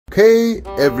Hey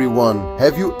everyone,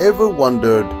 have you ever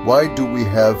wondered why do we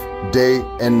have day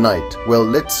and night? Well,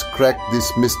 let's crack this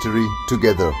mystery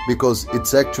together because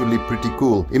it's actually pretty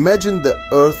cool. Imagine the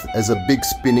earth as a big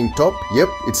spinning top. Yep,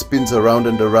 it spins around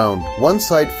and around. One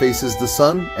side faces the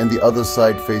sun and the other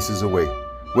side faces away.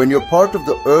 When your part of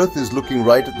the earth is looking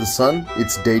right at the sun,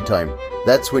 it's daytime.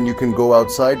 That's when you can go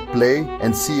outside, play,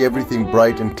 and see everything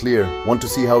bright and clear. Want to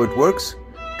see how it works?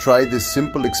 Try this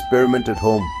simple experiment at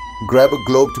home. Grab a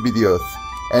globe to be the earth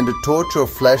and a torch or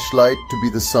flashlight to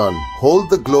be the sun. Hold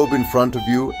the globe in front of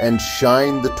you and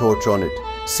shine the torch on it.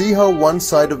 See how one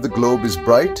side of the globe is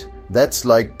bright? That's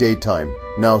like daytime.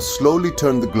 Now slowly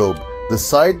turn the globe. The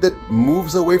side that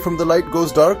moves away from the light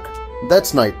goes dark?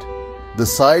 That's night. The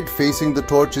side facing the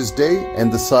torch is day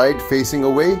and the side facing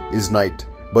away is night.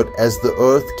 But as the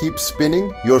earth keeps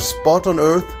spinning, your spot on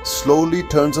earth slowly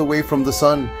turns away from the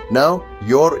sun. Now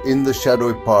you're in the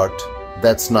shadowy part.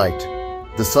 That's night.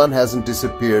 The sun hasn't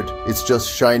disappeared, it's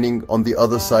just shining on the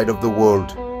other side of the world.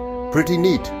 Pretty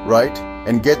neat, right?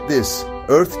 And get this,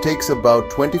 Earth takes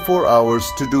about 24 hours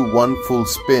to do one full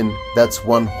spin. That's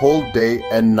one whole day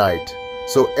and night.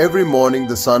 So every morning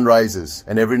the sun rises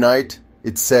and every night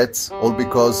it sets, all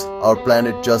because our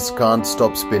planet just can't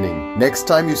stop spinning. Next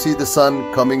time you see the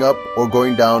sun coming up or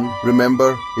going down,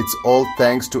 remember, it's all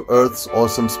thanks to Earth's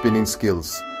awesome spinning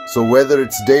skills. So whether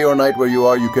it's day or night where you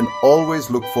are, you can always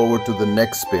look forward to the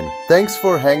next spin. Thanks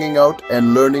for hanging out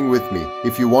and learning with me.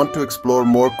 If you want to explore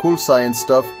more cool science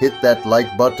stuff, hit that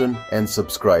like button and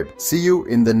subscribe. See you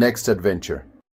in the next adventure.